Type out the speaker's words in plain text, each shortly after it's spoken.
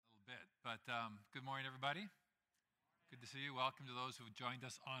Good morning, everybody. Good to see you. Welcome to those who have joined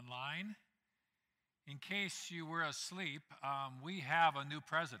us online. In case you were asleep, we have a new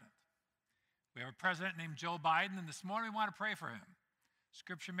president. We have a president named Joe Biden, and this morning we want to pray for him.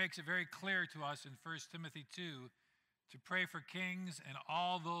 Scripture makes it very clear to us in 1 Timothy 2 to pray for kings and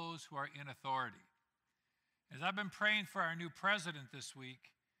all those who are in authority. As I've been praying for our new president this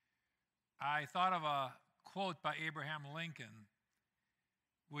week, I thought of a quote by Abraham Lincoln,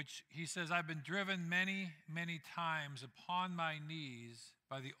 which he says, "I've been driven many, many times upon my knees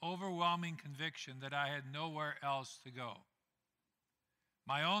by the overwhelming conviction that I had nowhere else to go.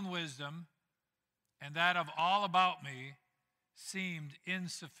 My own wisdom and that of all about me seemed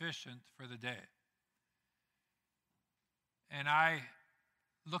insufficient for the day." And I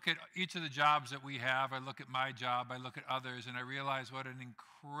look at each of the jobs that we have. I look at my job, I look at others, and I realize what an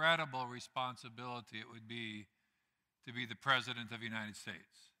incredible responsibility it would be to be the President of the United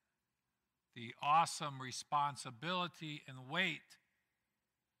States. The awesome responsibility and weight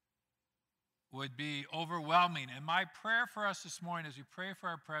would be overwhelming. And my prayer for us this morning as we pray for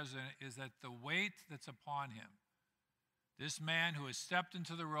our president is that the weight that's upon him, this man who has stepped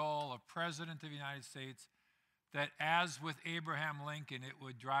into the role of President of the United States, that as with Abraham Lincoln, it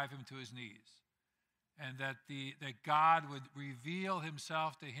would drive him to his knees. And that God would reveal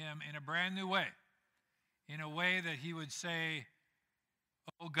himself to him in a brand new way. In a way that he would say,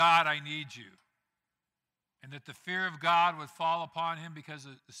 "Oh God, I need you." And that the fear of God would fall upon him, because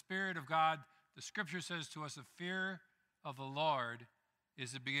the Spirit of God, the Scripture says to us, the fear of the Lord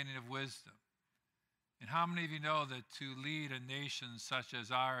is the beginning of wisdom. And how many of you know that to lead a nation such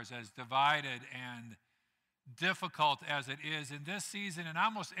as ours, as divided and difficult as it is in this season and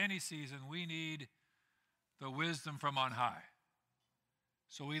almost any season, we need the wisdom from on high.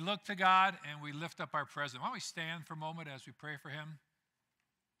 So we look to God and we lift up our president. Why don't we stand for a moment as we pray for him?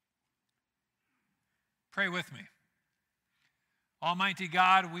 Pray with me. Almighty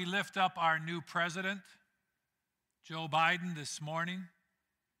God, we lift up our new president, Joe Biden, this morning.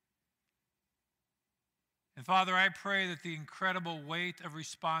 And Father, I pray that the incredible weight of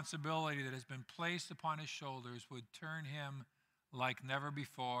responsibility that has been placed upon his shoulders would turn him like never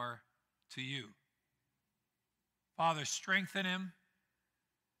before to you. Father, strengthen him.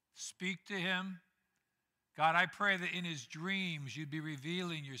 Speak to him. God, I pray that in his dreams you'd be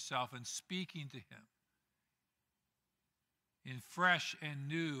revealing yourself and speaking to him in fresh and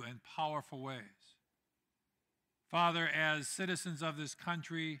new and powerful ways. Father, as citizens of this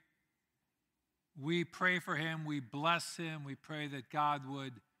country, we pray for him, we bless him, we pray that God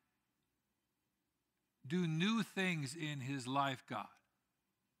would do new things in his life, God.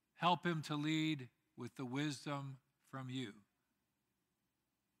 Help him to lead with the wisdom from you.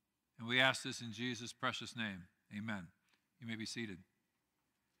 And we ask this in Jesus' precious name. Amen. You may be seated.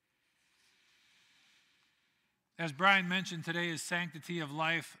 As Brian mentioned, today is Sanctity of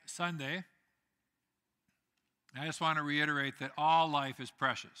Life Sunday. I just want to reiterate that all life is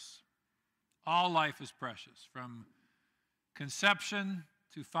precious. All life is precious, from conception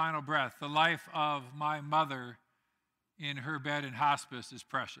to final breath. The life of my mother in her bed in hospice is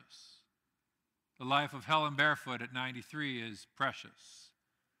precious. The life of Helen Barefoot at 93 is precious.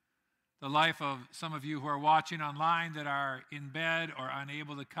 The life of some of you who are watching online that are in bed or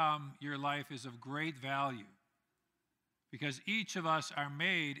unable to come, your life is of great value, because each of us are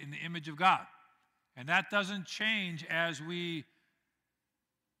made in the image of God. And that doesn't change as we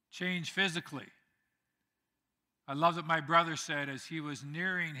change physically. I love that my brother said as he was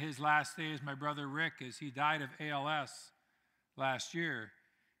nearing his last days, my brother Rick, as he died of ALS last year,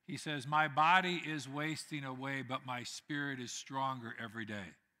 he says, "My body is wasting away, but my spirit is stronger every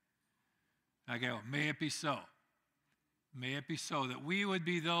day." And I go, may it be so. May it be so that we would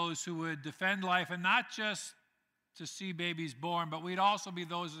be those who would defend life, and not just to see babies born, but we'd also be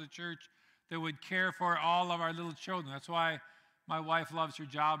those as a church that would care for all of our little children. That's why my wife loves her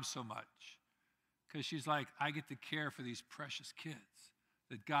job so much, because she's like, I get to care for these precious kids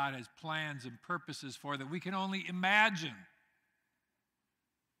that God has plans and purposes for that we can only imagine.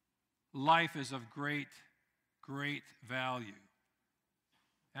 Life is of great, great value.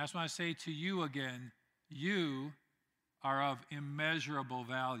 And I just want to say to you again, you are of immeasurable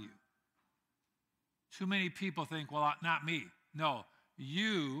value. Too many people think, well, not me. No,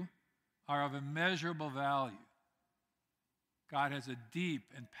 you are of immeasurable value. God has a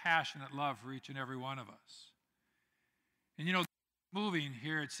deep and passionate love for each and every one of us. And you know, moving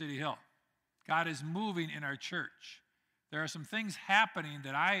here at City Hill. God is moving in our church. There are some things happening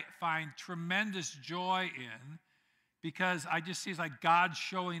that I find tremendous joy in, because I just see it's like God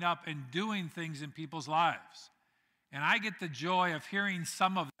showing up and doing things in people's lives. And I get the joy of hearing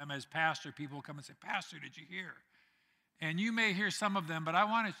some of them as pastor. People come and say, Pastor, did you hear? And you may hear some of them, but I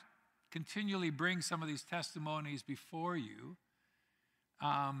want to continually bring some of these testimonies before you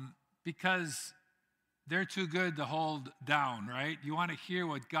because they're too good to hold down, right? You want to hear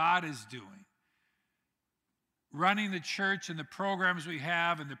what God is doing. Running the church and the programs we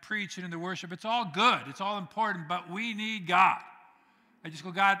have and the preaching and the worship, it's all good. It's all important, but we need God. I just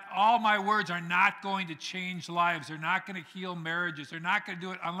go, God, all my words are not going to change lives. They're not going to heal marriages. They're not going to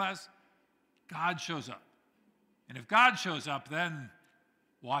do it unless God shows up. And if God shows up, then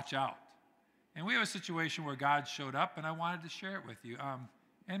watch out. And we have a situation where God showed up, and I wanted to share it with you.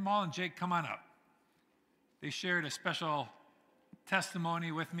 And Maul and Jake, come on up. They shared a special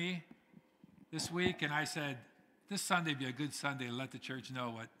testimony with me this week, and I said, this Sunday be a good Sunday to let the church know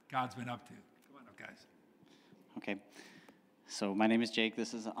what God's been up to. Come on up, guys. Okay. So my name is Jake.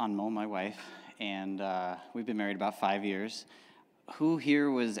 This is Anmol, my wife, and we've been married about 5 years. Who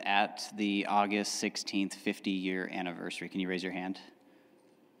here was at the August 16th 50-year anniversary? Can you raise your hand?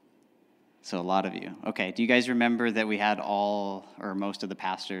 So a lot of you. Okay. Do you guys remember that we had all or most of the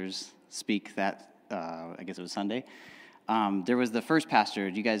pastors speak that, I guess it was Sunday? There was the first pastor.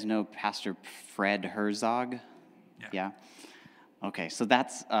 Do you guys know Pastor Fred Herzog? Yeah? Okay, so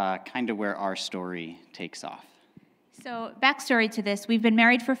that's kind of where our story takes off. So, backstory to this, we've been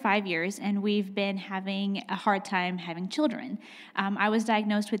married for 5 years, and we've been having a hard time having children. I was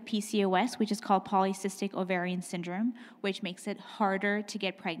diagnosed with PCOS, which is called polycystic ovarian syndrome, which makes it harder to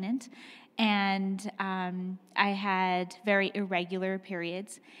get pregnant. And I had very irregular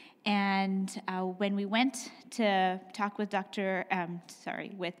periods. And when we went to talk with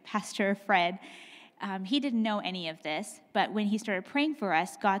with Pastor Fred, he didn't know any of this, but when he started praying for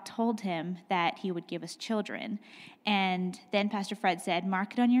us, God told him that he would give us children. And then Pastor Fred said,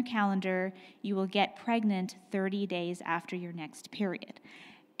 mark it on your calendar, you will get pregnant 30 days after your next period.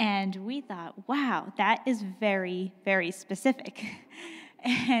 And we thought, wow, that is very, very specific.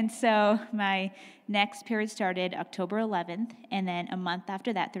 And so my next period started October 11th, and then a month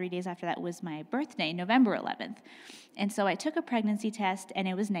after that, 3 days after that, was my birthday, November 11th. And so I took a pregnancy test, and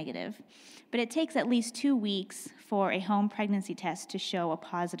it was negative. But it takes at least 2 weeks for a home pregnancy test to show a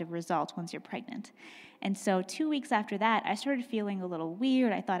positive result once you're pregnant. And so 2 weeks after that, I started feeling a little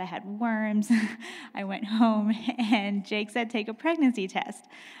weird. I thought I had worms. I went home, and Jake said, take a pregnancy test.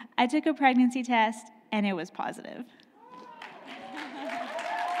 I took a pregnancy test, and it was positive.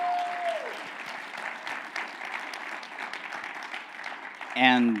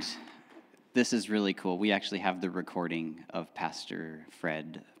 And this is really cool. We actually have the recording of Pastor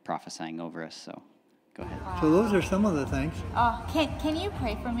Fred prophesying over us, so go ahead. So those are some of the things. Can you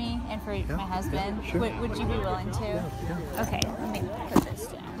pray for me and for my husband? Yeah, sure. Would you be willing to? Yeah. Okay, let me put this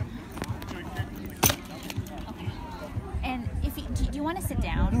down. Okay. And if you, do you want to sit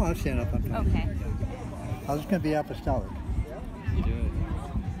down? No, I'll stand up. I'm fine. Okay. I was going to be apostolic. You do it.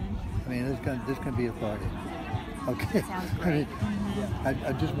 I mean, this can be authority. Okay. Sounds I mean, great.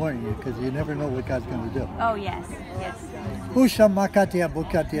 I'm just warning you because you never know what God's going to do. Oh, yes, yes.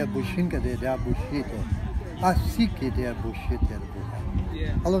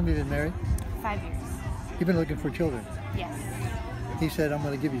 How long have you been married? 5 years. You've been looking for children. Yes. He said, I'm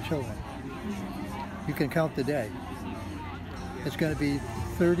going to give you children. You can count the day. It's going to be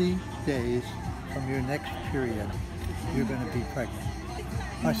 30 days from your next period. You're going to be pregnant.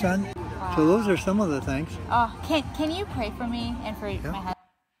 My son? Wow. So those are some of the things. Can you pray for me and for my husband?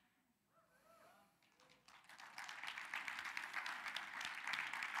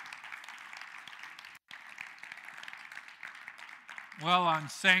 Well, on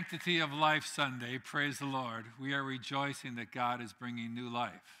Sanctity of Life Sunday, praise the Lord, we are rejoicing that God is bringing new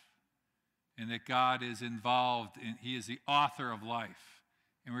life and that God is involved in, He is the author of life.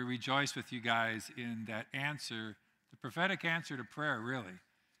 And we rejoice with you guys in that answer, the prophetic answer to prayer, really.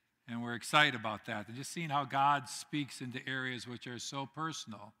 And we're excited about that. And just seeing how God speaks into areas which are so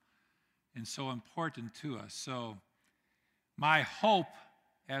personal and so important to us. So my hope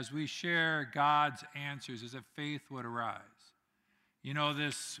as we share God's answers is that faith would arise. You know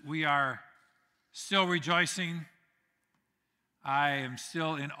this, we are still rejoicing. I am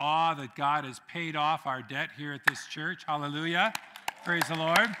still in awe that God has paid off our debt here at this church. Hallelujah. Praise the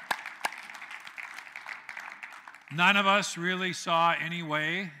Lord. None of us really saw any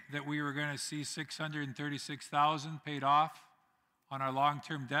way that we were going to see $636,000 paid off on our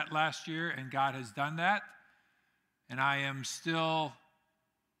long-term debt last year, and God has done that. And I am still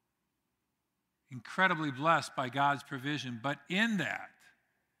incredibly blessed by God's provision. But in that,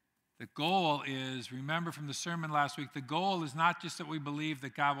 the goal is, remember from the sermon last week, the goal is not just that we believe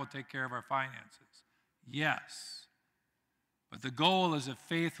that God will take care of our finances. Yes, But the goal is that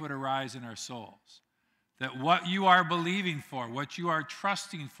faith would arise in our souls. That what you are believing for, what you are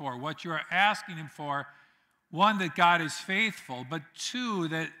trusting for, what you are asking Him for, one, that God is faithful, but two,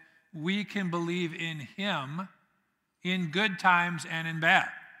 that we can believe in Him in good times and in bad.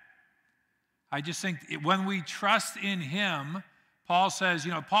 I just think when we trust in Him, Paul says,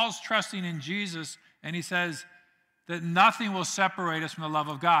 Paul's trusting in Jesus, and he says that nothing will separate us from the love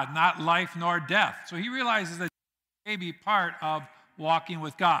of God, not life nor death. So he realizes that may be part of walking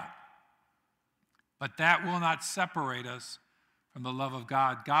with God. But that will not separate us from the love of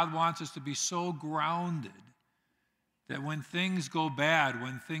God. God wants us to be so grounded that when things go bad,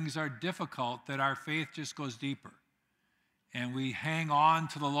 when things are difficult, that our faith just goes deeper. And we hang on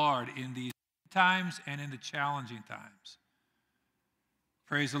to the Lord in these times and in the challenging times.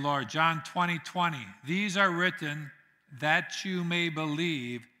 Praise the Lord. John 20:20. These are written that you may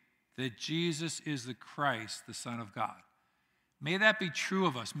believe that Jesus is the Christ, the Son of God. May that be true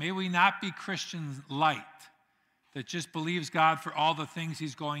of us. May we not be Christians light, that just believes God for all the things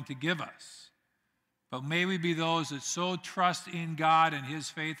He's going to give us. But may we be those that so trust in God and His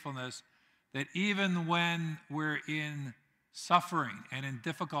faithfulness that even when we're in suffering and in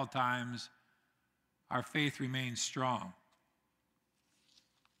difficult times, our faith remains strong.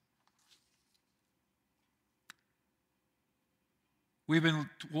 We've been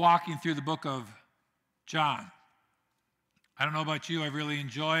walking through the book of John. I don't know about you, I've really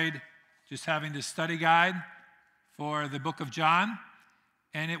enjoyed just having this study guide for the book of John.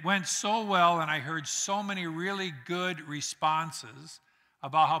 And it went so well, and I heard so many really good responses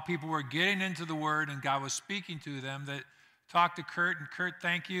about how people were getting into the Word and God was speaking to them, that talked to Kurt, and Kurt,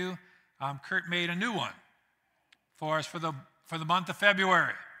 thank you. Kurt made a new one for us for the month of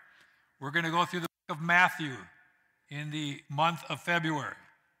February. We're going to go through the book of Matthew in the month of February.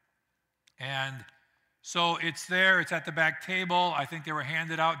 And so it's there, it's at the back table. I think they were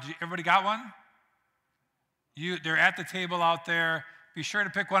handed out. Everybody got one? They're at the table out there. Be sure to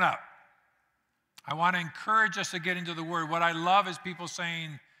pick one up. I want to encourage us to get into the Word. What I love is people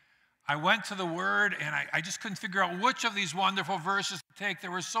saying, I went to the Word and I just couldn't figure out which of these wonderful verses to take.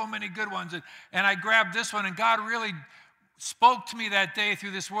 There were so many good ones. And I grabbed this one, and God really spoke to me that day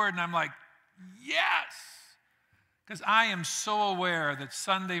through this Word. And I'm like, yes! Because I am so aware that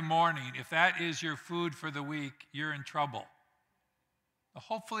Sunday morning, if that is your food for the week, you're in trouble.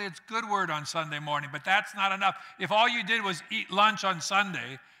 Hopefully it's good Word on Sunday morning, but that's not enough. If all you did was eat lunch on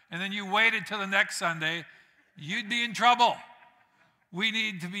Sunday and then you waited till the next Sunday, you'd be in trouble. We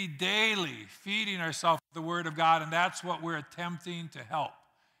need to be daily feeding ourselves with the Word of God, and that's what we're attempting to help,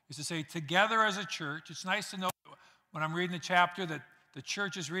 is to say together as a church. It's nice to know when I'm reading the chapter that the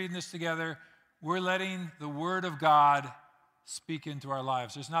church is reading this together. We're letting the Word of God speak into our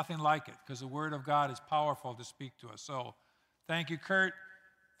lives. There's nothing like it, because the Word of God is powerful to speak to us. So thank you, Kurt.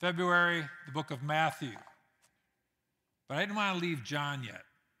 February, the book of Matthew. But I didn't want to leave John yet.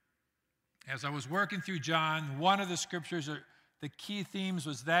 As I was working through John, one of the scriptures, the key themes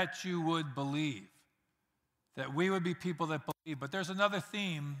was that you would believe, that we would be people that believe. But there's another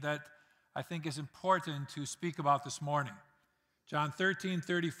theme that I think is important to speak about this morning. John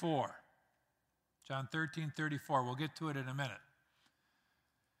 13:34. John 13:34. We'll get to it in a minute.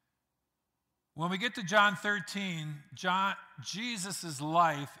 When we get to John 13, Jesus'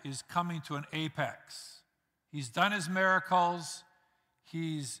 life is coming to an apex. He's done his miracles.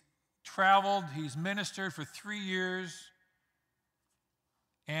 He's traveled. He's ministered for 3 years.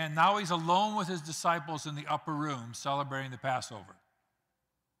 And now he's alone with his disciples in the upper room celebrating the Passover.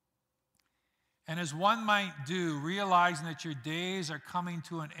 And as one might do, realizing that your days are coming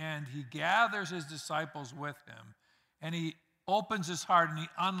to an end, he gathers his disciples with him, and he opens his heart and he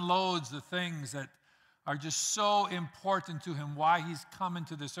unloads the things that are just so important to him, why he's come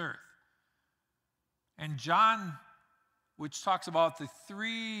into this earth. And John, which talks about the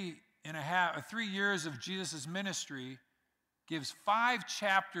 3 years of Jesus' ministry, gives 5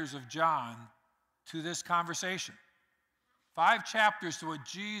 chapters of John to this conversation. 5 chapters to what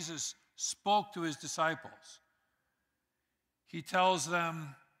Jesus spoke to his disciples. He tells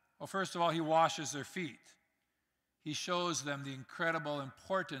them, well, first of all, he washes their feet. He shows them the incredible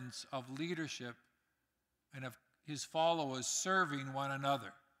importance of leadership and of his followers serving one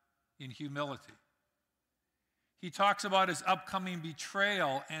another in humility. He talks about his upcoming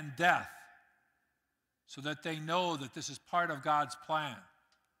betrayal and death so that they know that this is part of God's plan.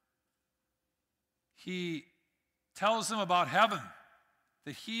 He tells them about heaven,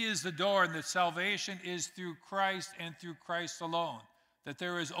 that he is the door and that salvation is through Christ and through Christ alone, that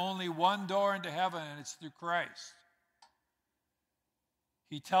there is only one door into heaven and it's through Christ.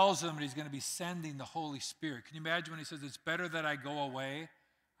 he tells them that he's going to be sending the Holy Spirit. Can you imagine when he says, it's better that I go away?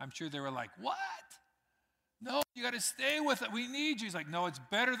 I'm sure they were like, what? No, you got to stay with it. We need you. He's like, no, it's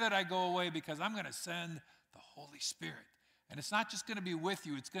better that I go away because I'm going to send the Holy Spirit. And it's not just going to be with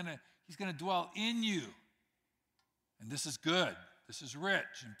you. He's going to dwell in you. And this is good. This is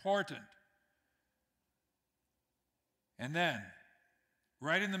rich, important. And then,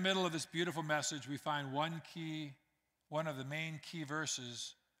 right in the middle of this beautiful message, we find one of the main key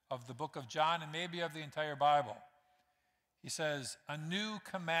verses of the book of John and maybe of the entire Bible. He says, a new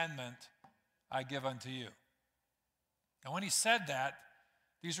commandment I give unto you. And when he said that,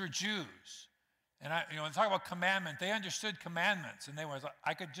 these were Jews. And when they talk about commandment, they understood commandments. And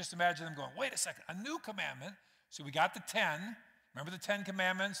I could just imagine them going, wait a second, a new commandment? So we got the 10. Remember the 10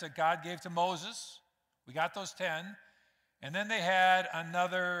 commandments that God gave to Moses? We got those 10. And then they had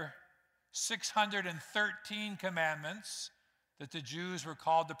another 613 commandments that the Jews were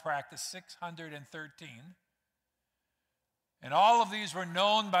called to practice, 613. And all of these were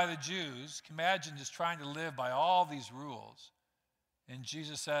known by the Jews. Imagine just trying to live by all these rules. And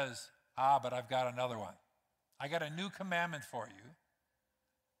Jesus says, but I've got another one. I got a new commandment for you.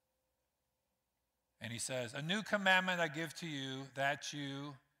 And he says, a new commandment I give to you, that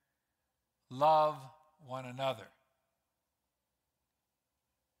you love one another.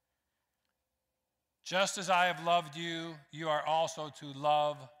 Just as I have loved you, you are also to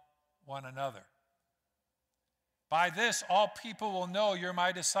love one another. By this, all people will know you're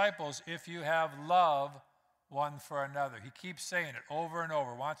my disciples if you have love one for another. He keeps saying it over and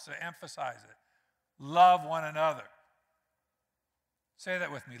over, wants to emphasize it. Love one another. Say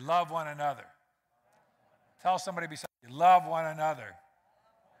that with me. Love one another. Tell somebody beside you, love one another.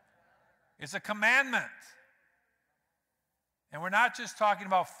 It's a commandment. And we're not just talking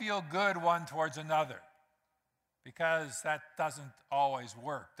about feel good one towards another, because that doesn't always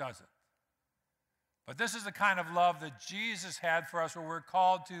work, does it? But this is the kind of love that Jesus had for us, where we're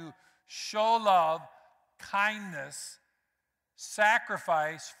called to show love, kindness,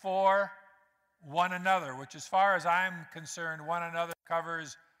 sacrifice for one another, which as far as I'm concerned, one another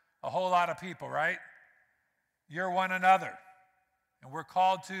covers a whole lot of people, right? You're one another. And we're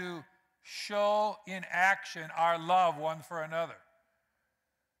called to show in action our love one for another.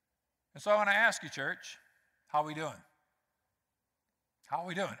 And so I want to ask you, church, how are we doing? How are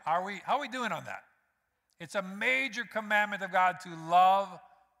we doing? How are we doing on that? It's a major commandment of God to love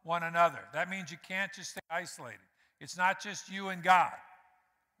one another. That means you can't just stay isolated. It's not just you and God.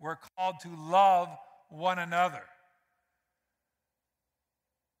 We're called to love one another.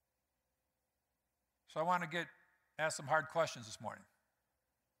 So I want to ask some hard questions this morning.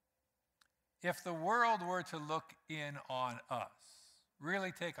 If the world were to look in on us,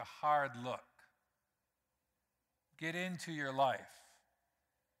 really take a hard look, get into your life,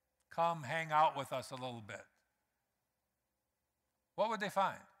 come hang out with us a little bit, what would they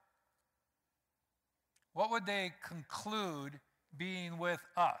find? What would they conclude being with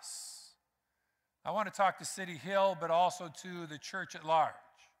us? I want to talk to City Hill, but also to the church at large.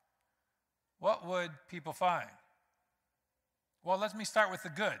 What would people find? Well, let me start with the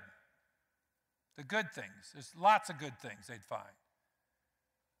good. The good things. There's lots of good things they'd find.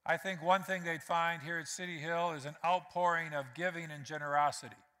 I think one thing they'd find here at City Hill is an outpouring of giving and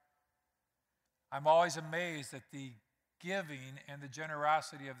generosity. I'm always amazed at the giving and the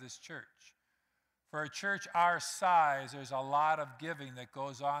generosity of this church. For a church our size, there's a lot of giving that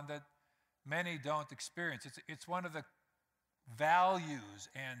goes on that many don't experience. It's one of the values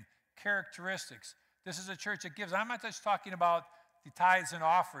and characteristics. This is a church that gives. I'm not just talking about the tithes and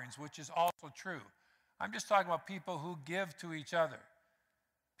offerings, which is also true. I'm just talking about people who give to each other,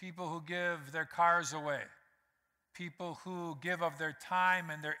 people who give their cars away, people who give of their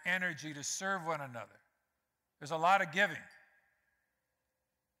time and their energy to serve one another. There's a lot of giving.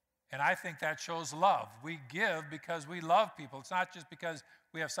 And I think that shows love. We give because we love people. It's not just because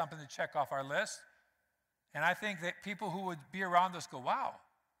we have something to check off our list. And I think that people who would be around us go, wow,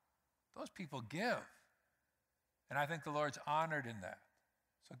 those people give. And I think the Lord's honored in that.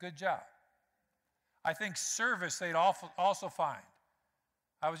 So good job. I think service they'd also find.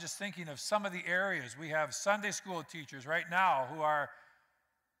 I was just thinking of some of the areas. We have Sunday school teachers right now who are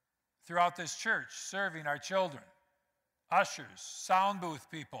throughout this church serving our children. Ushers, sound booth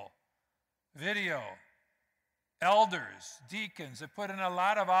people, video, elders, deacons that put in a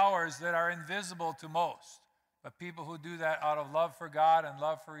lot of hours that are invisible to most, but people who do that out of love for God and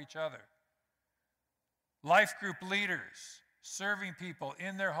love for each other. Life group leaders, serving people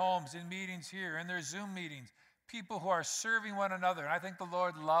in their homes, in meetings here, in their Zoom meetings, people who are serving one another. And I think the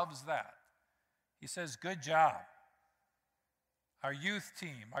Lord loves that. He says, good job. our youth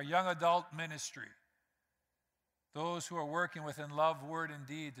team, our young adult ministry, those who are working within love, word, and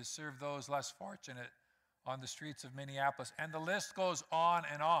deed to serve those less fortunate on the streets of Minneapolis. And the list goes on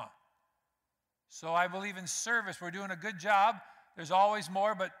and on. So I believe in service. We're doing a good job. There's always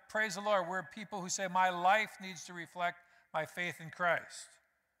more, but praise the Lord, we're people who say, my life needs to reflect my faith in Christ.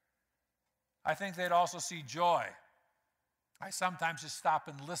 I think they'd also see joy. I sometimes just stop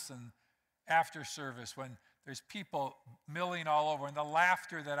and listen after service when there's people milling all over, and the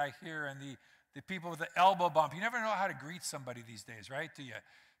laughter that I hear, and the people with the elbow bump. You never know how to greet somebody these days, right? Do you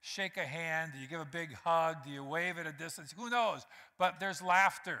shake a hand? Do you give a big hug? Do you wave at a distance? Who knows? But there's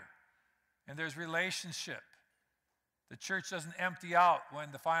laughter, and there's relationship. The church doesn't empty out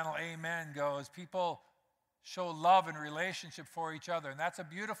when the final amen goes. People show love and relationship for each other, and that's a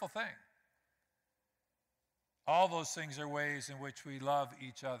beautiful thing. All those things are ways in which we love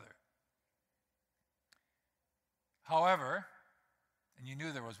each other. However, and you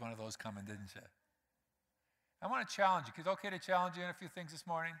knew there was one of those coming, didn't you? I want to challenge you. Is it okay to challenge you in a few things this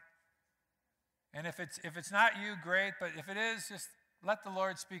morning? And if it's not you, great, but if it is, just let the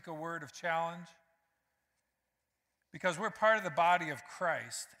Lord speak a word of challenge. Because we're part of the body of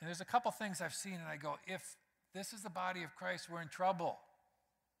Christ. And there's a couple things I've seen, and I go, if this is the body of Christ, we're in trouble.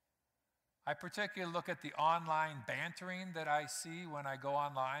 I particularly look at the online bantering that I see when I go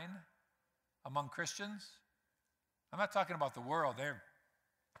online among Christians. I'm not talking about the world.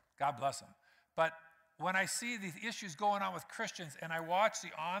 God bless them. But when I see these issues going on with Christians and I watch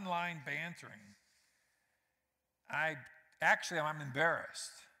the online bantering, I'm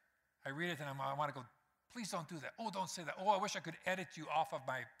embarrassed. I read it and I want to go, please don't do that. Oh, don't say that. Oh, I wish I could edit you off of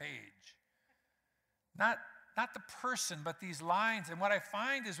my page. Not the person, but these lines. And what I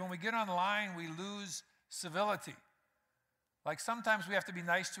find is when we get online, we lose civility. Like sometimes we have to be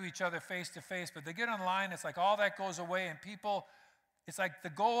nice to each other face to face, but they get online, it's like all that goes away, and people, it's like the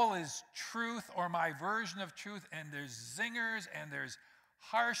goal is truth or my version of truth, and there's zingers and there's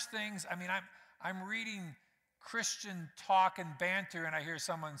harsh things. I mean, I'm reading Christian talk and banter, and I hear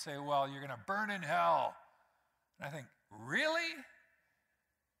someone say, well, you're going to burn in hell. And I think, really?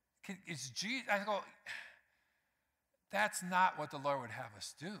 I go, that's not what the Lord would have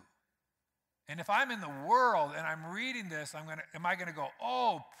us do. And if I'm in the world and I'm reading this, am I going to go,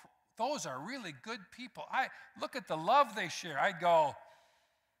 oh, those are really good people. I look at the love they share. I'd go,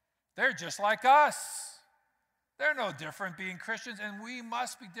 they're just like us. They're no different being Christians, and we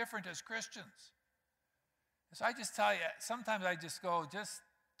must be different as Christians. So I just tell you, sometimes I just go, just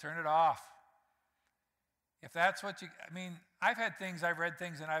turn it off. If that's what I've read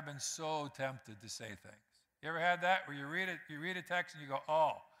things, and I've been so tempted to say things. You ever had that where you read a text and you go,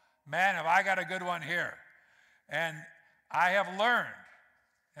 oh, man, have I got a good one here. And I have learned,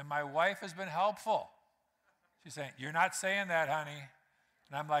 and my wife has been helpful. She's saying, you're not saying that, honey.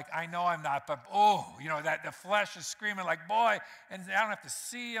 And I'm like, I know I'm not, but that the flesh is screaming like, boy, and I don't have to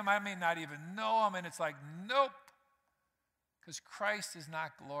see him. I may not even know him. And it's like, nope. Because Christ is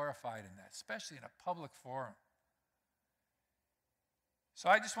not glorified in that, especially in a public forum. So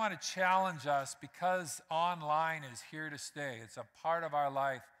I just want to challenge us, because online is here to stay. It's a part of our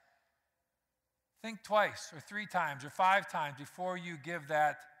life. Think twice or 3 times or 5 times before you give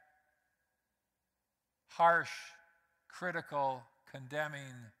that harsh, critical,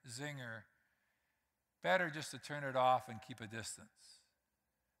 condemning zinger. Better just to turn it off and keep a distance.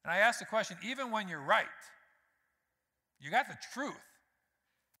 And I ask the question, even when you're right, you got the truth,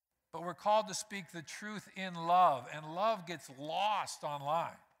 but we're called to speak the truth in love, and love gets lost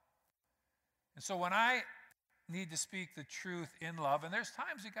online. And so when I need to speak the truth in love, and there's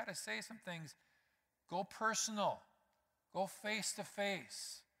times you got to say some things, go personal, go face to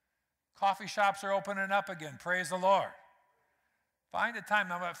face. Coffee shops are opening up again, praise the Lord. Find a time.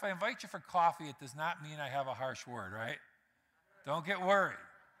 Now, if I invite you for coffee, it does not mean I have a harsh word, right? Don't get worried.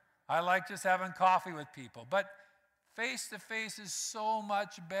 I like just having coffee with people. But face-to-face is so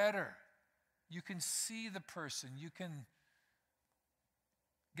much better. You can see the person. You can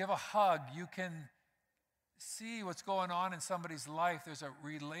give a hug. You can see what's going on in somebody's life. There's a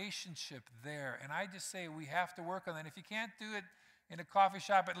relationship there. And I just say we have to work on that. If you can't do it in a coffee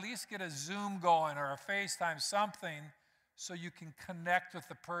shop, at least get a Zoom going or a FaceTime, something, so you can connect with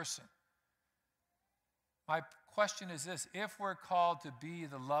the person. My question is this: if we're called to be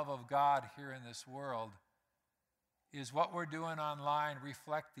the love of God here in this world, is what we're doing online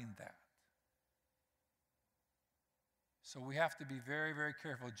reflecting that? So we have to be very, very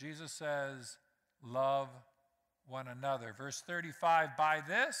careful. Jesus says, love one another. Verse 35, by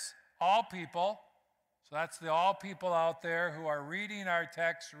this, all people, so that's the all people out there who are reading our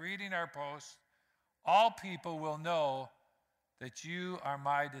text, reading our posts, all people will know that you are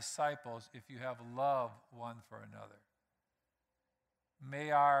my disciples if you have love one for another.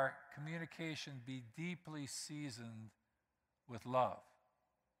 May our communication be deeply seasoned with love.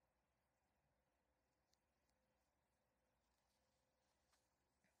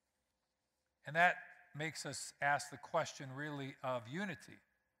 And that makes us ask the question, really, of unity.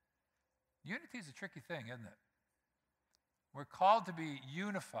 Unity is a tricky thing, isn't it? We're called to be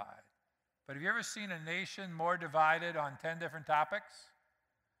unified. But have you ever seen a nation more divided on 10 different topics?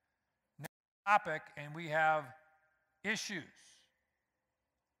 Topic, and we have issues.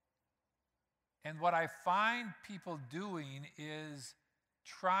 And what I find people doing is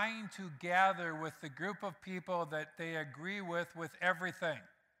trying to gather with the group of people that they agree with everything.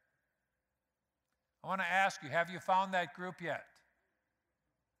 I want to ask you, have you found that group yet?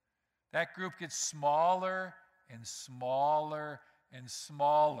 That group gets smaller and smaller and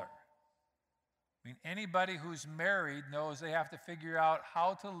smaller. I mean, anybody who's married knows they have to figure out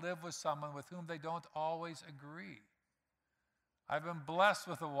how to live with someone with whom they don't always agree. I've been blessed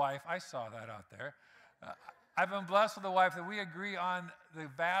with a wife. I saw that out there. I've been blessed with a wife that we agree on the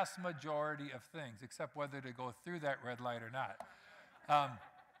vast majority of things, except whether to go through that red light or not.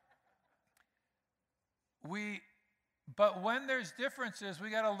 But when there's differences, we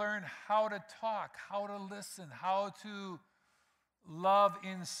got to learn how to talk, how to listen, how to love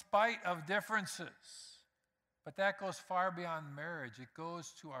in spite of differences. But that goes far beyond marriage. It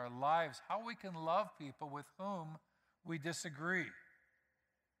goes to our lives, how we can love people with whom we disagree.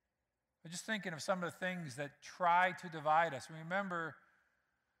 I'm just thinking of some of the things that try to divide us. Remember,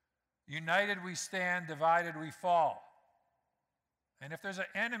 united we stand, divided we fall. And if there's an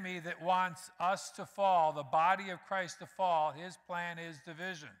enemy that wants us to fall, the body of Christ to fall, his plan is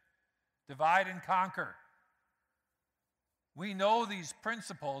division. Divide and conquer. We know these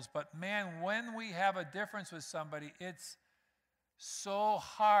principles, but man, when we have a difference with somebody, it's so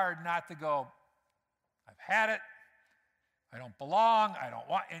hard not to go, I've had it, I don't belong, I don't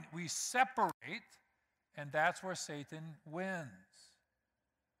want, and we separate, and that's where Satan wins.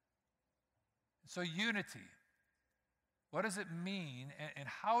 So unity. What does it mean, and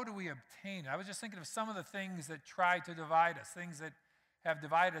how do we obtain it? I was just thinking of some of the things that try to divide us, things that have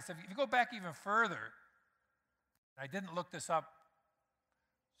divided us. If you go back even further, I didn't look this up,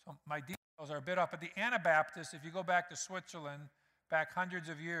 so my details are a bit off, but the Anabaptists, if you go back to Switzerland, back hundreds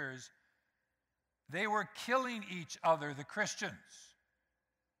of years, they were killing each other, the Christians.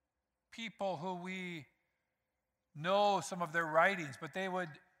 People who we know some of their writings, but they would...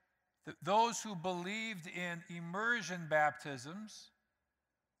 Those who believed in immersion baptisms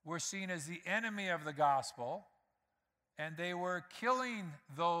were seen as the enemy of the gospel, and they were killing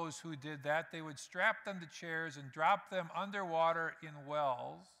those who did that. They would strap them to chairs and drop them underwater in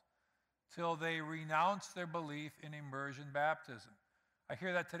wells till they renounced their belief in immersion baptism. I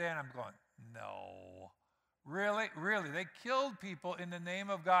hear that today and I'm going, no. Really? Really? They killed people in the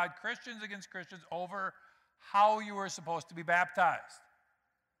name of God, Christians against Christians, over how you were supposed to be baptized.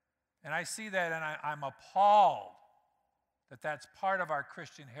 And I see that and I'm appalled that that's part of our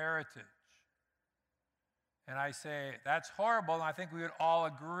Christian heritage. And I say, that's horrible, and I think we would all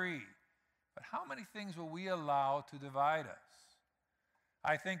agree. But how many things will we allow to divide us?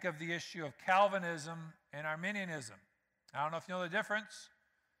 I think of the issue of Calvinism and Arminianism. I don't know if you know the difference,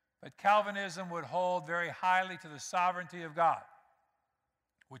 but Calvinism would hold very highly to the sovereignty of God,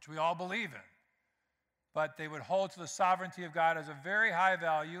 which we all believe in. But they would hold to the sovereignty of God as a very high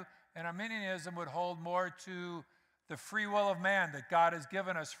value, and Arminianism would hold more to the free will of man, that God has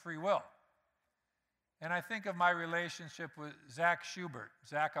given us free will. And I think of my relationship with Zach Schubert.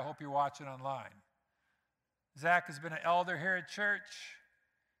 Zach, I hope you're watching online. Zach has been an elder here at church.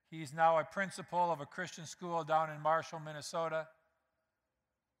 He's now a principal of a Christian school down in Marshall, Minnesota.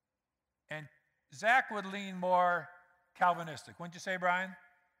 And Zach would lean more Calvinistic, wouldn't you say, Brian?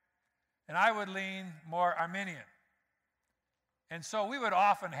 And I would lean more Arminian. And so we would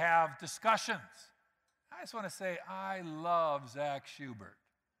often have discussions. I just want to say, I love Zach Schubert.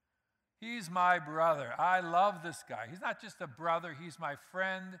 He's my brother. I love this guy. He's not just a brother, he's my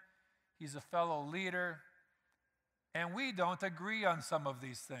friend. He's a fellow leader. And we don't agree on some of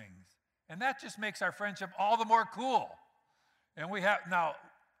these things. And that just makes our friendship all the more cool. And we have, now,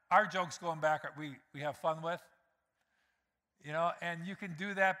 our jokes going back, we have fun with. You know, and you can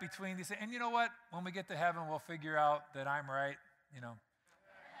do that between these. And you know what? When we get to heaven, we'll figure out that I'm right, you know.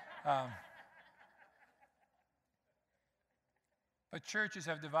 But churches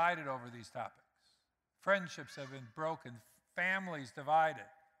have divided over these topics. Friendships have been broken. Families divided.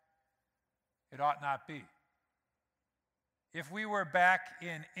 It ought not be. If we were back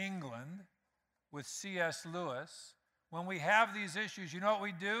in England with C.S. Lewis, when we have these issues, you know what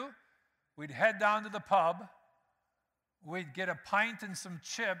we'd do? We'd head down to the pub, we'd get a pint and some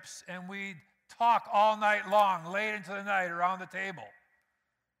chips, and we'd talk all night long, late into the night around the table.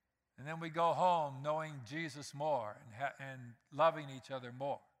 And then we go home knowing Jesus more and loving each other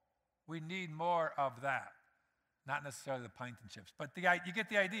more. We need more of that. Not necessarily the pint and chips, but you get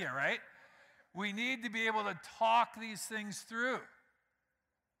the idea, right? We need to be able to talk these things through.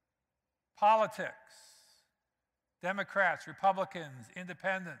 Politics, Democrats, Republicans,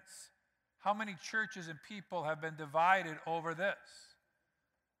 independents. How many churches and people have been divided over this?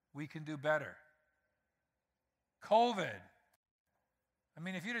 We can do better. COVID. I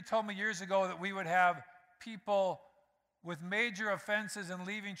mean, if you'd have told me years ago that we would have people with major offenses and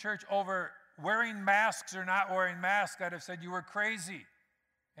leaving church over wearing masks or not wearing masks, I'd have said you were crazy.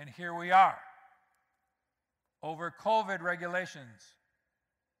 And here we are. Over COVID regulations.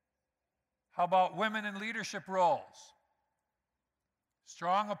 How about women in leadership roles?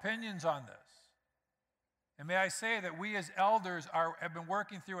 Strong opinions on this. And may I say that we as elders have been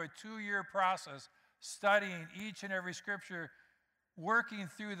working through a 2-year process, studying each and every scripture, working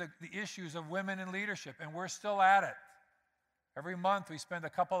through the issues of women in leadership, and we're still at it. Every month we spend a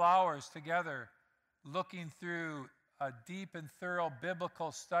couple hours together looking through a deep and thorough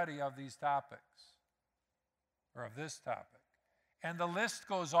biblical study of these topics, or of this topic. And the list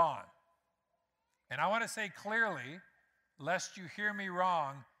goes on. And I want to say clearly, lest you hear me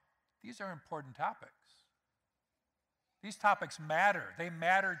wrong, these are important topics. These topics matter. They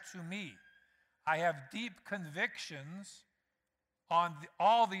matter to me. I have deep convictions on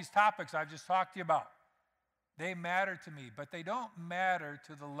all these topics I've just talked to you about. They matter to me, but they don't matter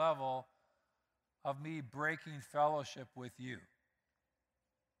to the level of me breaking fellowship with you.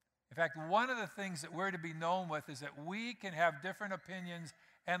 In fact, one of the things that we're to be known with is that we can have different opinions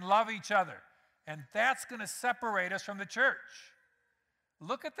and love each other. And that's going to separate us from the church.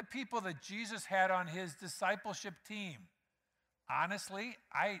 Look at the people that Jesus had on his discipleship team. Honestly,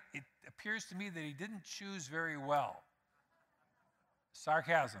 it appears to me that he didn't choose very well.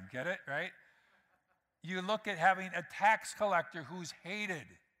 Sarcasm, get it, right? You look at having a tax collector who's hated,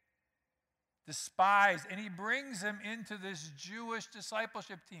 despised, and he brings him into this Jewish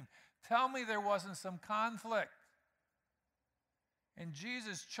discipleship team. Tell me there wasn't some conflict. And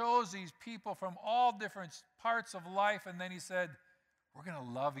Jesus chose these people from all different parts of life, and then he said, we're going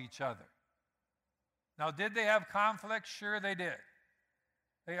to love each other. Now, did they have conflict? Sure they did.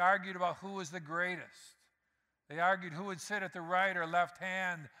 They argued about who was the greatest. They argued who would sit at the right or left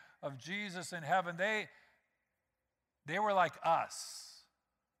hand of Jesus in heaven. They were like us.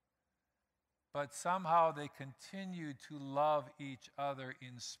 But somehow they continued to love each other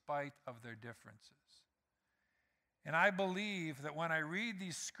in spite of their differences. And I believe that when I read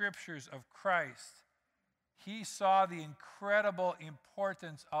these scriptures of Christ, he saw the incredible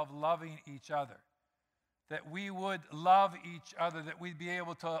importance of loving each other. That we would love each other, that we'd be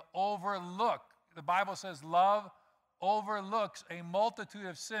able to overlook. The Bible says love overlooks a multitude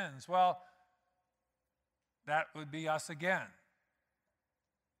of sins. Well, that would be us again.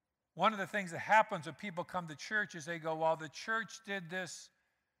 One of the things that happens when people come to church is they go, well, the church did this,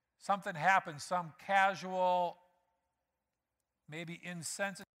 something happened, some casual, maybe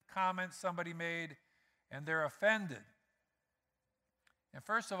insensitive comment somebody made, and they're offended. And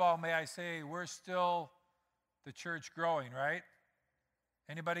first of all, may I say, we're still the church growing, right?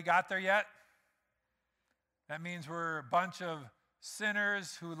 Anybody got there yet? That means we're a bunch of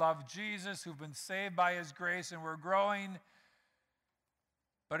sinners who love Jesus, who've been saved by his grace, and we're growing.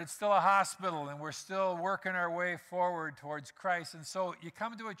 But it's still a hospital, and we're still working our way forward towards Christ. And so you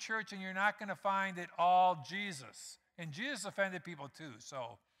come to a church, and you're not going to find it all Jesus. And Jesus offended people too,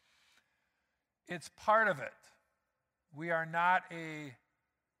 so it's part of it. We are not a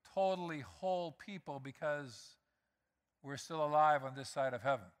totally whole people because we're still alive on this side of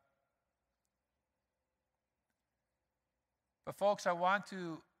heaven. But folks, I want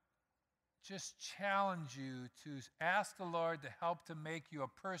to just challenge you to ask the Lord to help to make you a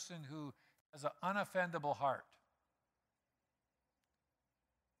person who has an unoffendable heart.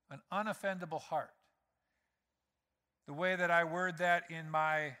 An unoffendable heart. The way that I word that in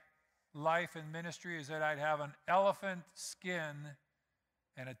my life and ministry is that I'd have an elephant skin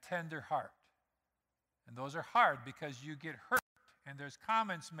and a tender heart. And those are hard because you get hurt and there's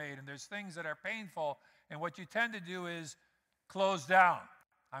comments made and there's things that are painful, and what you tend to do is close down.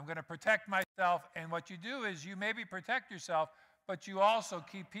 I'm going to protect myself, and what you do is you maybe protect yourself, but you also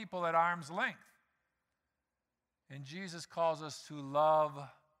keep people at arm's length. And Jesus calls us to love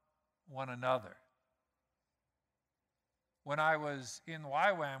one another. when I was in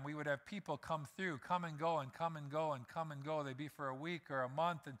YWAM, we would have people come through, come and go and come and go and come and go. They'd be for a week or a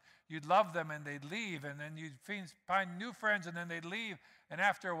month, and you'd love them, and they'd leave, and then you'd find new friends, and then they'd leave. And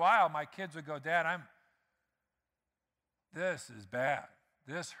after a while, my kids would go, Dad, this is bad.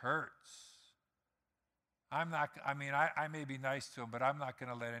 This hurts. I may be nice to them, but I'm not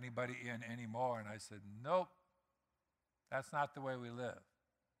going to let anybody in anymore. And I said, nope, that's not the way we live.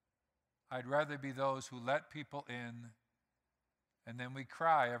 I'd rather be those who let people in, and then we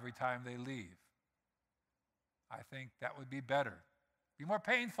cry every time they leave. I think that would be better. Be more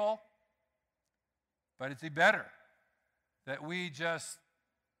painful, but it'd be better that we just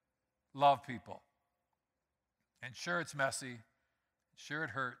love people. And sure, it's messy. Sure, it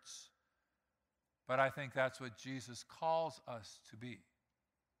hurts. But I think that's what Jesus calls us to be.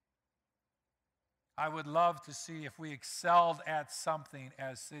 I would love to see if we excelled at something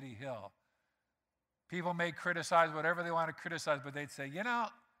as City Hill. People may criticize whatever they want to criticize, but they'd say, you know,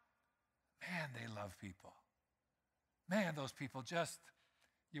 man, they love people. Man, those people just,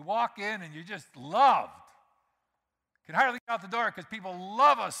 you walk in and you're just loved. Can hardly get out the door because people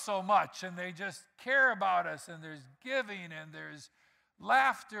love us so much, and they just care about us, and there's giving, and there's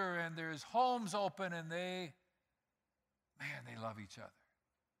laughter, and there's homes open, and they love each other.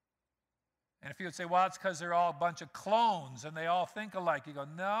 And if you would say, well, it's because they're all a bunch of clones and they all think alike, you go,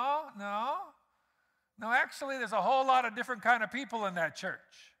 no, actually there's a whole lot of different kind of people in that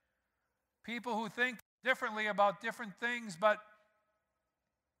church. People who think differently about different things, but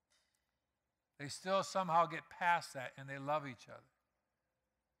they still somehow get past that, and they love each other.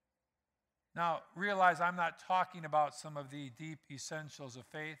 Now, realize I'm not talking about some of the deep essentials of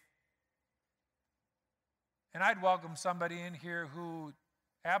faith. And I'd welcome somebody in here who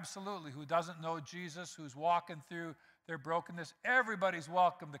doesn't know Jesus, who's walking through their brokenness. Everybody's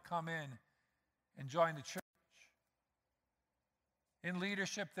welcome to come in and join the church. In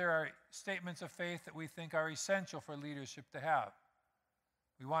leadership, there are statements of faith that we think are essential for leadership to have.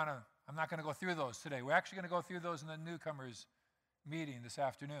 I'm not going to go through those today. We're actually going to go through those in the newcomers meeting this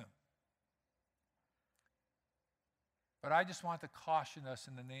afternoon. But I just want to caution us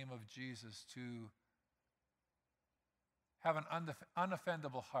in the name of Jesus to have an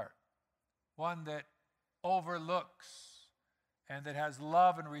unoffendable heart, one that overlooks and that has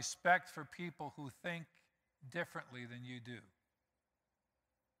love and respect for people who think differently than you do.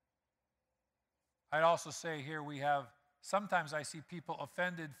 I'd also say here sometimes I see people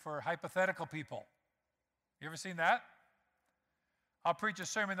offended for hypothetical people. You ever seen that? I'll preach a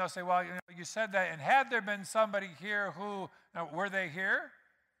sermon, they'll say, well, you said that, and had there been somebody here who, were they here?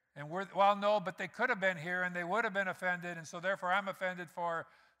 And no, but they could have been here, and they would have been offended, and so therefore I'm offended for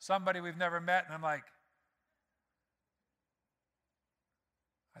somebody we've never met. And I'm like,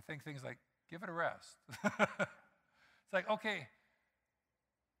 I think things like, give it a rest. It's like, okay,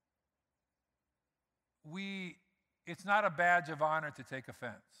 it's not a badge of honor to take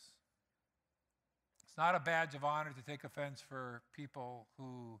offense. It's not a badge of honor to take offense for people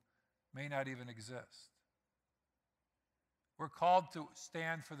who may not even exist. We're called to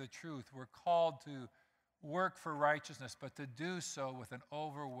stand for the truth. We're called to work for righteousness, but to do so with an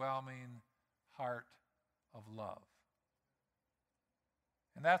overwhelming heart of love.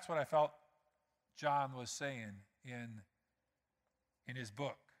 And that's what I felt John was saying in his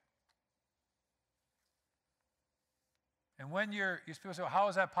book. And when people say, well, how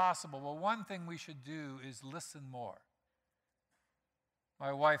is that possible? Well, one thing we should do is listen more.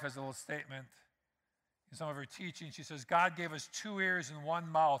 My wife has a little statement in some of her teaching. She says, God gave us 2 ears and 1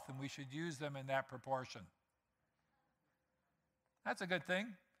 mouth, and we should use them in that proportion. That's a good thing.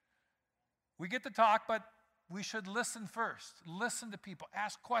 We get to talk, but we should listen first. Listen to people.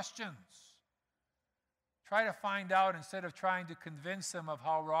 Ask questions. Try to find out, instead of trying to convince them of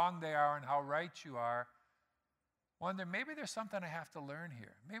how wrong they are and how right you are, wonder, maybe there's something I have to learn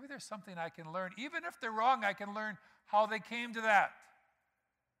here. Maybe there's something I can learn. Even if they're wrong, I can learn how they came to that.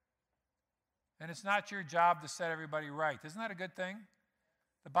 And it's not your job to set everybody right. Isn't that a good thing?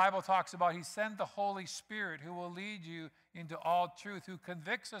 The Bible talks about He sent the Holy Spirit who will lead you into all truth, who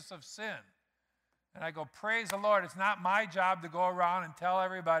convicts us of sin. And I go, praise the Lord. It's not my job to go around and tell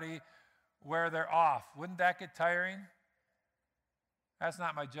everybody where they're off. Wouldn't that get tiring? That's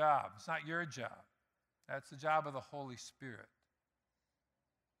not my job. It's not your job. That's the job of the Holy Spirit.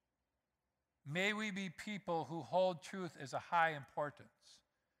 May we be people who hold truth as a high importance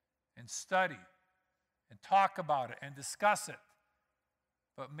and study and talk about it and discuss it.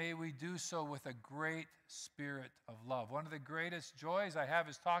 But may we do so with a great spirit of love. One of the greatest joys I have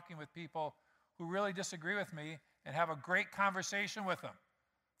is talking with people who really disagree with me and have a great conversation with them.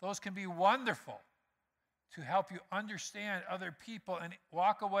 Those can be wonderful to help you understand other people and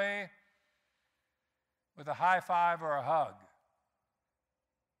walk away with a high five or a hug.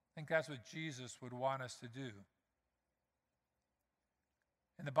 I think that's what Jesus would want us to do.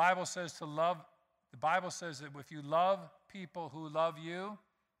 And the Bible says to love, the Bible says that if you love people who love you,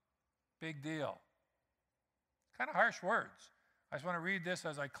 big deal. Kind of harsh words. I just want to read this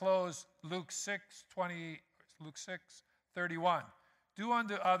as I close. Luke 6:31. Do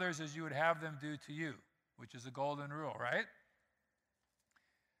unto others as you would have them do to you, which is the golden rule, right?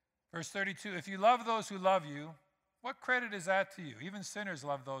 Verse 32, if you love those who love you, what credit is that to you? Even sinners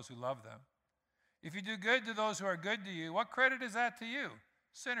love those who love them. If you do good to those who are good to you, what credit is that to you?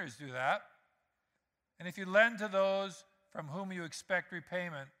 Sinners do that. And if you lend to those from whom you expect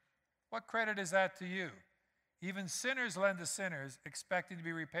repayment, what credit is that to you? Even sinners lend to sinners, expecting to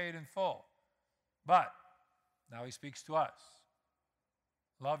be repaid in full. But, now he speaks to us.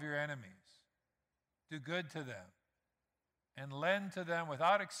 Love your enemies. Do good to them. And lend to them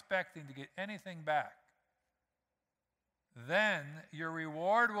without expecting to get anything back. Then your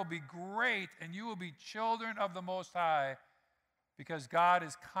reward will be great, and you will be children of the Most High, because God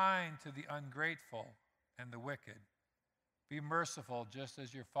is kind to the ungrateful and the wicked. Be merciful just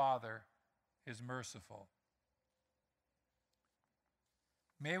as your Father is merciful.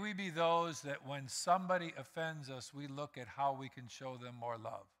 May we be those that when somebody offends us, we look at how we can show them more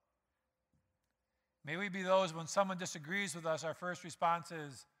love. May we be those when someone disagrees with us, our first response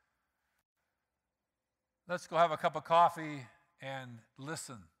is, let's go have a cup of coffee and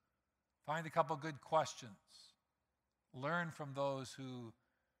listen. Find a couple good questions. Learn from those who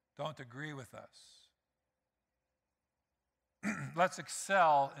don't agree with us. Let's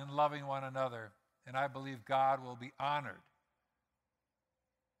excel in loving one another, and I believe God will be honored.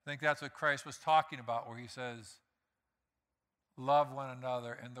 I think that's what Christ was talking about, where he says, love one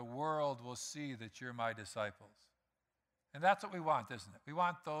another, and the world will see that you're my disciples. And that's what we want, isn't it? We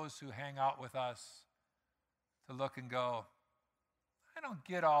want those who hang out with us to look and go, I don't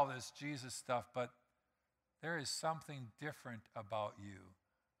get all this Jesus stuff, but there is something different about you.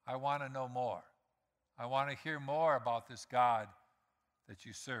 I want to know more. I want to hear more about this God that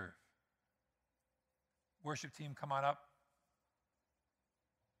you serve. Worship team, come on up.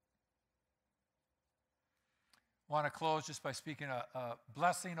 I want to close just by speaking a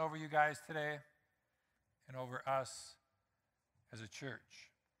blessing over you guys today and over us as a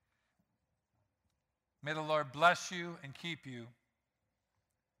church. May the Lord bless you and keep you.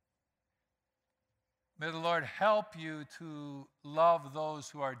 May the Lord help you to love those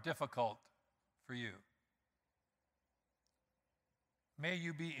who are difficult for you. May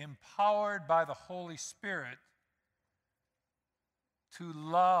you be empowered by the Holy Spirit to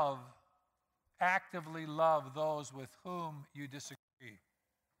love, actively love those with whom you disagree.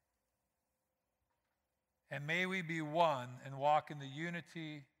 And may we be one and walk in the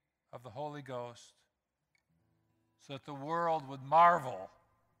unity of the Holy Ghost so that the world would marvel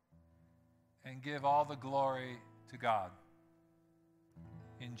and give all the glory to God.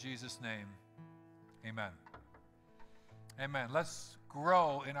 In Jesus' name, amen. Amen. Let's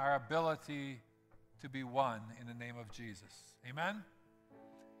grow in our ability to be one in the name of Jesus. Amen.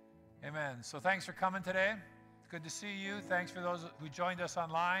 Amen. So thanks for coming today. It's good to see you. Thanks for those who joined us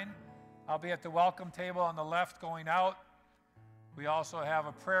online. I'll be at the welcome table on the left going out. We also have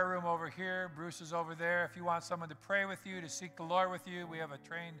a prayer room over here. Bruce is over there. If you want someone to pray with you, to seek the Lord with you, we have a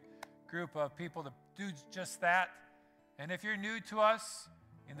trained group of people to do just that. And if you're new to us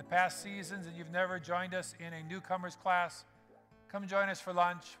in the past seasons and you've never joined us in a newcomers class, come join us for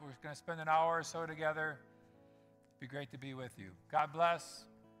lunch. We're going to spend an hour or so together. It'd be great to be with you. God bless.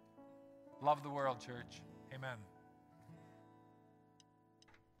 Love the world, church. Amen.